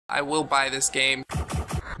I will buy this game.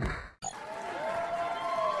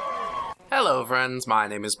 Hello friends, my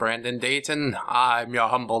name is Brandon Dayton. I'm your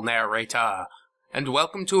humble narrator. And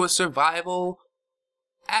welcome to a survival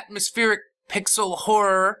atmospheric pixel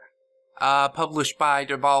horror published by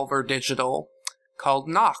Devolver Digital called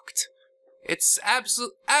Noct. It's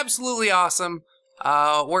absolutely awesome.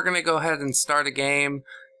 We're gonna go ahead and start a game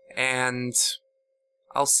and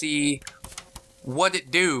I'll see what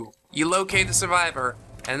it do. You locate the survivor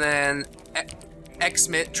and then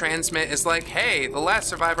transmit is like, hey, the last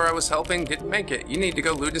survivor I was helping didn't make it. You need to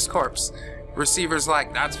go loot his corpse. Receiver's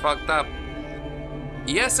like, that's fucked up.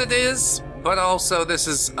 Yes, it is, but also this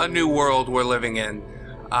is a new world we're living in.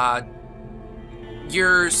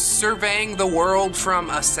 You're surveying the world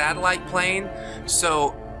from a satellite plane,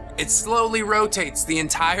 so it slowly rotates the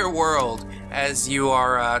entire world as you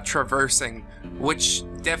are traversing, which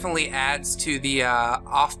definitely adds to the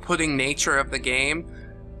off-putting nature of the game.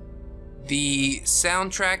 The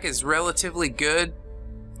soundtrack is relatively good,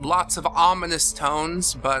 lots of ominous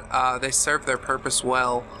tones, but they serve their purpose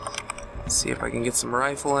well. Let's see if I can get some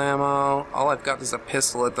rifle ammo. All I've got is a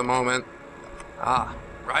pistol at the moment. Ah,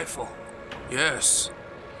 rifle. Yes.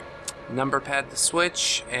 Number pad to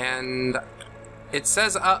switch, and it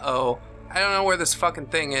says uh-oh. I don't know where this fucking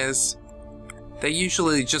thing is. They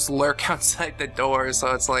usually just lurk outside the door,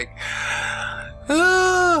 so it's like,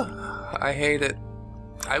 ah, I hate it.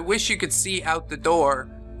 I wish you could see out the door.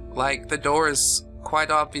 Like, the door is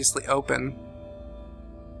quite obviously open.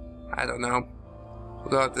 I don't know.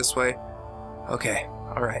 We'll go out this way. Okay,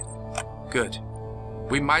 alright. Good.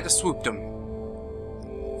 We might have swooped them.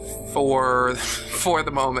 For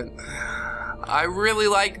the moment. I really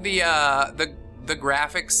like the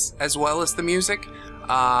graphics as well as the music.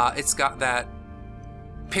 It's got that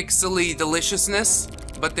pixely deliciousness,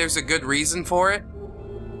 but there's a good reason for it.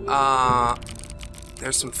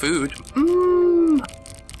 There's some food.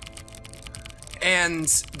 And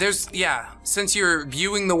there's, yeah, since you're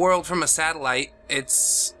viewing the world from a satellite, it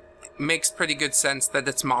makes pretty good sense that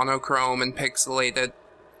it's monochrome and pixelated.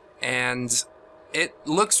 And it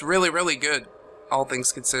looks really, really good, all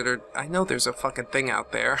things considered. I know there's a fucking thing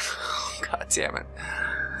out there. God damn it.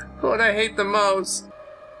 What I hate the most.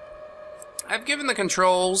 I've given the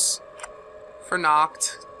controls for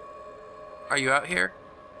Noct. Are you out here?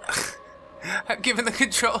 I've given the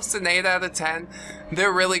controls an 8 out of 10.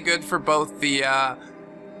 They're really good for both the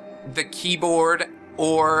keyboard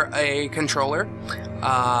or a controller.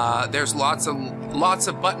 There's lots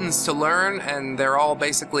of buttons to learn, and they're all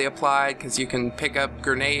basically applied because you can pick up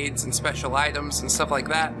grenades and special items and stuff like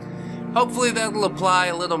that. Hopefully that'll apply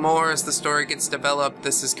a little more as the story gets developed.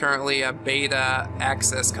 This is currently a beta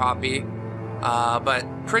access copy, but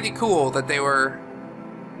pretty cool that they were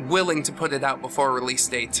willing to put it out before release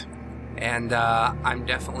date. And I'm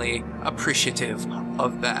definitely appreciative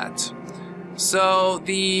of that. So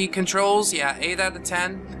the controls, yeah, 8 out of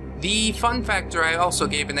 10. The fun factor I also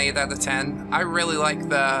gave an 8 out of 10. I really like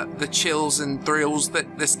the chills and thrills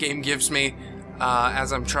that this game gives me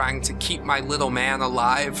as I'm trying to keep my little man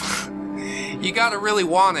alive. You gotta really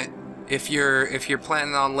want it if you're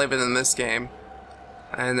planning on living in this game.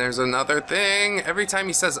 And there's another thing. Every time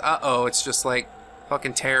he says uh-oh, it's just like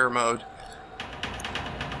fucking terror mode.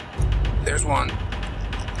 There's one.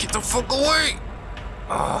 Get the fuck away!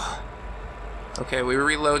 Ugh. Okay, we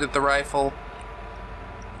reloaded the rifle.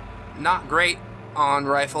 Not great on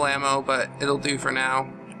rifle ammo, but it'll do for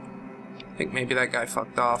now. I think maybe that guy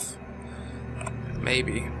fucked off.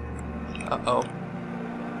 Maybe. Uh-oh.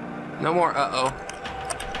 No more uh-oh.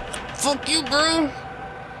 Fuck you, bro!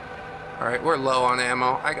 Alright, we're low on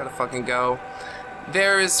ammo. I gotta fucking go.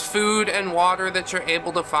 There is food and water that you're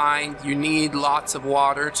able to find. You need lots of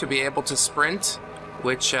water to be able to sprint,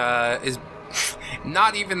 which is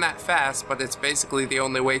not even that fast, but it's basically the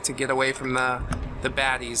only way to get away from the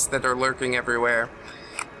baddies that are lurking everywhere.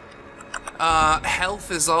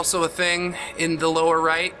 Health is also a thing in the lower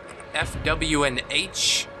right, F, W, and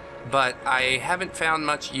H, but I haven't found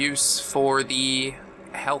much use for the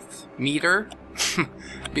health meter,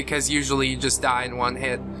 because usually you just die in one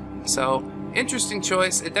hit. So, interesting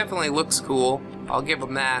choice. It definitely looks cool. I'll give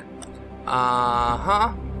them that.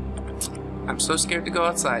 Uh-huh. I'm so scared to go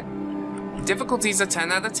outside. Difficulty's a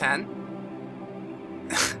 10 out of 10.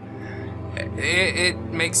 it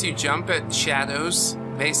makes you jump at shadows,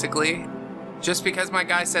 basically. Just because my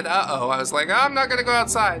guy said uh-oh, I was like, oh, I'm not gonna go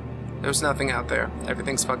outside. There's nothing out there.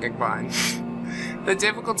 Everything's fucking fine. The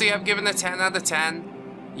difficulty I've given a 10 out of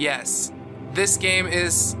 10. Yes. This game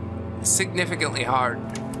is significantly hard.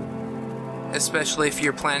 Especially if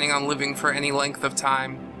you're planning on living for any length of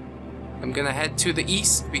time. I'm gonna head to the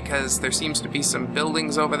east because there seems to be some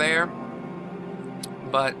buildings over there.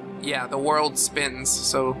 But yeah, the world spins,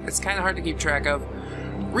 so it's kind of hard to keep track of.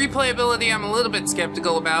 Replayability, I'm a little bit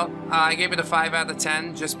skeptical about. I gave it a 5 out of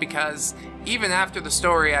 10 just because even after the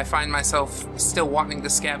story, I find myself still wanting to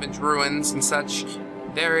scavenge ruins and such.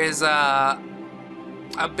 There is a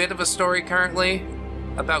bit of a story currently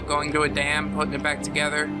about going to a dam, putting it back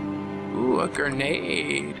together. Ooh, a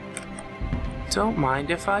grenade. Don't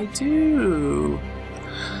mind if I do.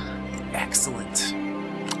 Excellent.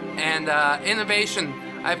 And innovation,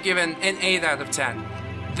 I've given an 8 out of 10.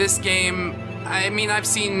 This game, I mean, I've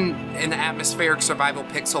seen an atmospheric survival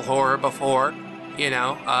pixel horror before. You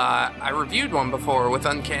know, I reviewed one before with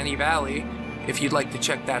Uncanny Valley. If you'd like to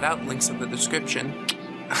check that out, links in the description.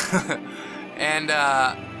 And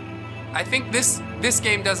I think this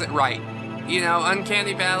game does it right. You know,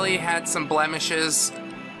 Uncanny Valley had some blemishes,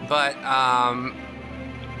 but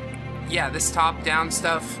yeah, this top-down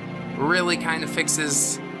stuff really kind of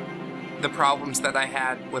fixes the problems that I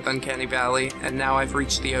had with Uncanny Valley, and now I've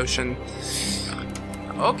reached the ocean.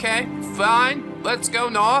 Okay, fine, let's go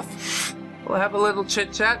north. We'll have a little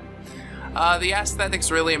chit-chat. The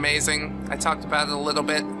aesthetic's really amazing. I talked about it a little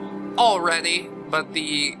bit already, but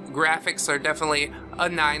the graphics are definitely a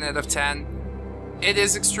 9 out of 10. It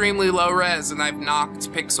is extremely low-res, and I've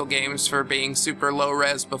knocked pixel games for being super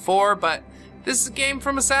low-res before, but this is a game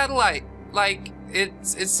from a satellite. Like,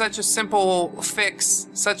 it's such a simple fix,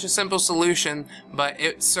 such a simple solution, but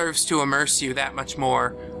it serves to immerse you that much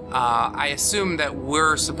more. I assume that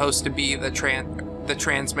we're supposed to be the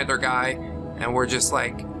transmitter guy, and we're just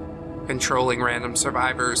like controlling random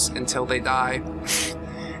survivors until they die.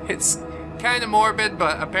 It's kind of morbid,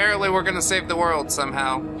 but apparently we're gonna save the world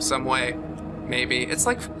somehow, some way, maybe. It's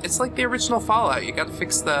like the original Fallout. You gotta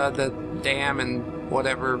fix the dam and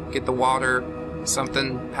whatever, get the water,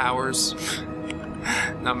 something powers.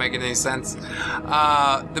 Not making any sense.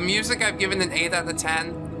 The music I've given an 8 out of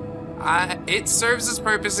 10. It serves its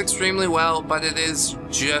purpose extremely well, but it is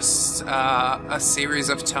just a series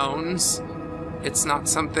of tones. It's not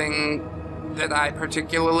something that I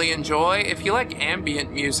particularly enjoy. If you like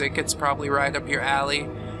ambient music, it's probably right up your alley.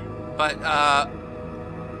 But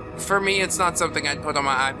for me, it's not something I'd put on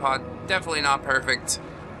my iPod. Definitely not perfect.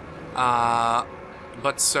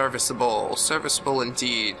 But serviceable. Serviceable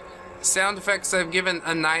indeed. Sound effects I've given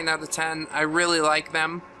a 9 out of 10. I really like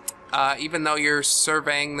them. Even though you're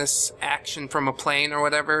surveying this action from a plane or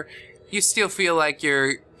whatever, you still feel like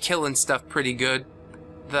you're killing stuff pretty good.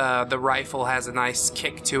 The rifle has a nice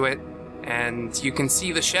kick to it, and you can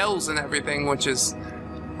see the shells and everything, which is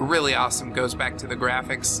really awesome. Goes back to the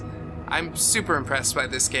graphics. I'm super impressed by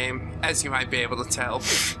this game, as you might be able to tell.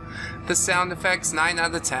 The sound effects, 9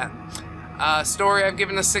 out of 10. Story I've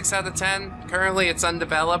given a 6 out of 10. Currently it's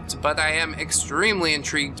undeveloped, but I am extremely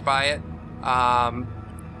intrigued by it.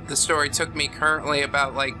 The story took me currently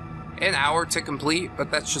about like an hour to complete, but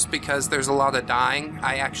that's just because there's a lot of dying.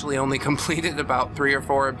 I actually only completed about 3 or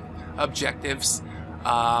 4 objectives,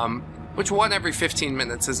 which one every 15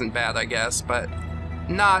 minutes isn't bad, I guess, but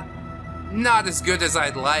not as good as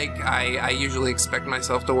I'd like. I usually expect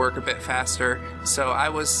myself to work a bit faster, so I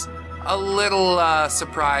was a little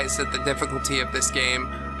surprised at the difficulty of this game,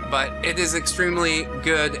 but it is extremely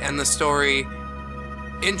good, and the story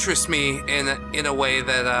interests me in a way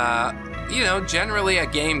that you know, generally a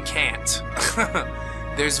game can't.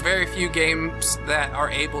 There's very few games that are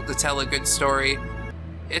able to tell a good story.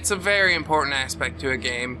 It's a very important aspect to a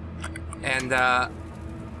game, and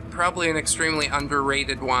probably an extremely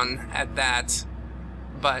underrated one at that,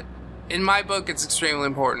 but in my book it's extremely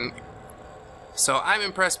important. So I'm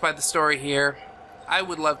impressed by the story here. I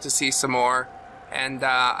would love to see some more, and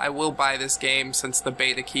I will buy this game since the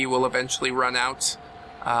beta key will eventually run out.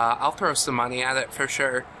 I'll throw some money at it for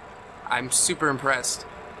sure. I'm super impressed.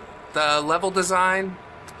 The level design,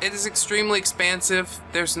 it is extremely expansive.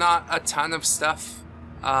 There's not a ton of stuff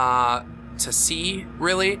to see,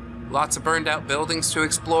 really. Lots of burned out buildings to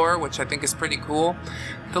explore, which I think is pretty cool.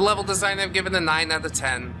 The level design I've given a 9 out of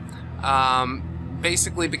 10.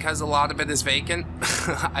 Basically because a lot of it is vacant.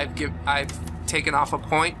 I've taken off a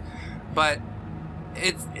point, but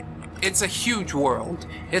it's a huge world.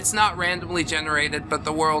 It's not randomly generated, but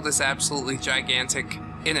the world is absolutely gigantic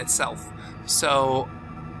in itself. So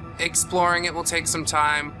exploring it will take some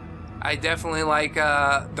time. I definitely like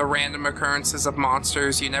the random occurrences of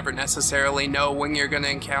monsters. You never necessarily know when you're going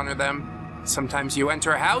to encounter them. Sometimes you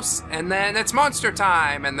enter a house and then it's monster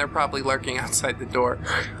time, and they're probably lurking outside the door,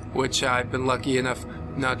 which I've been lucky enough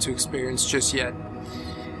not to experience just yet.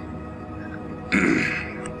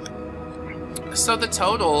 So the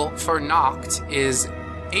total for Noct is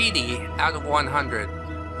 80 out of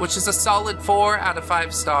 100, which is a solid 4 out of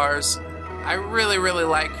 5 stars. I really, really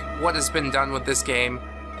like what has been done with this game.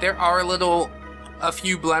 There are a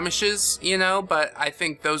few blemishes, you know, but I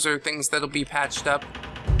think those are things that'll be patched up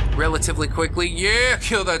relatively quickly. Yeah,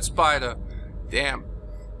 kill that spider. Damn.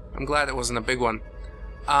 I'm glad it wasn't a big one.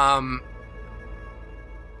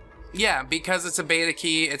 Yeah, because it's a beta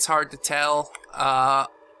key, it's hard to tell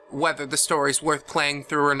whether the story's worth playing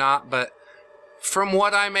through or not, but from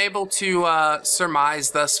what I'm able to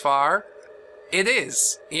surmise thus far, it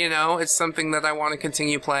is. You know, it's something that I want to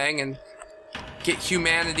continue playing and get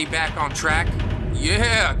humanity back on track.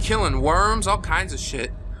 Yeah, killing worms, all kinds of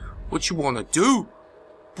shit. What you want to do?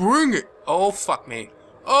 Bring it. Oh, fuck me.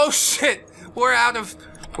 Oh, shit. We're out of,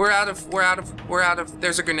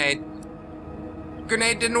 there's a grenade.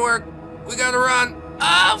 Grenade didn't work. We gotta run.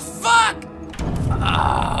 Oh, fuck.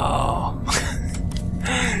 Oh.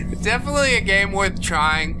 Definitely a game worth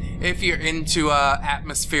trying if you're into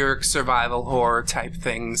atmospheric survival horror type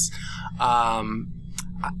things.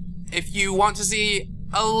 If you want to see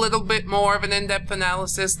a little bit more of an in-depth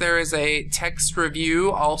analysis, there is a text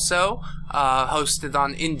review also hosted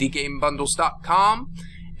on indiegamebundles.com,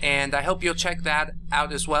 and I hope you'll check that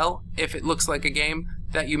out as well if it looks like a game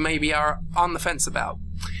that you maybe are on the fence about.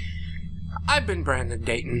 I've been Brandon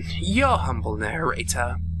Dayton, your humble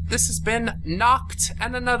narrator. This has been Noct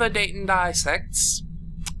and another Dayton Dissects.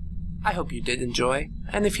 I hope you did enjoy,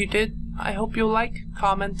 and if you did, I hope you'll like,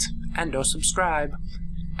 comment, and or subscribe.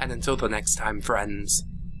 And until the next time, friends,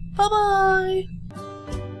 bye-bye!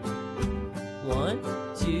 1,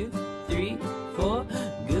 2, 3, 4.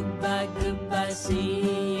 Goodbye, goodbye,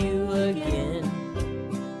 see you again.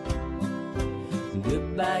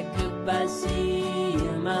 Goodbye, goodbye, see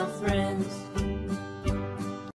you, my friends.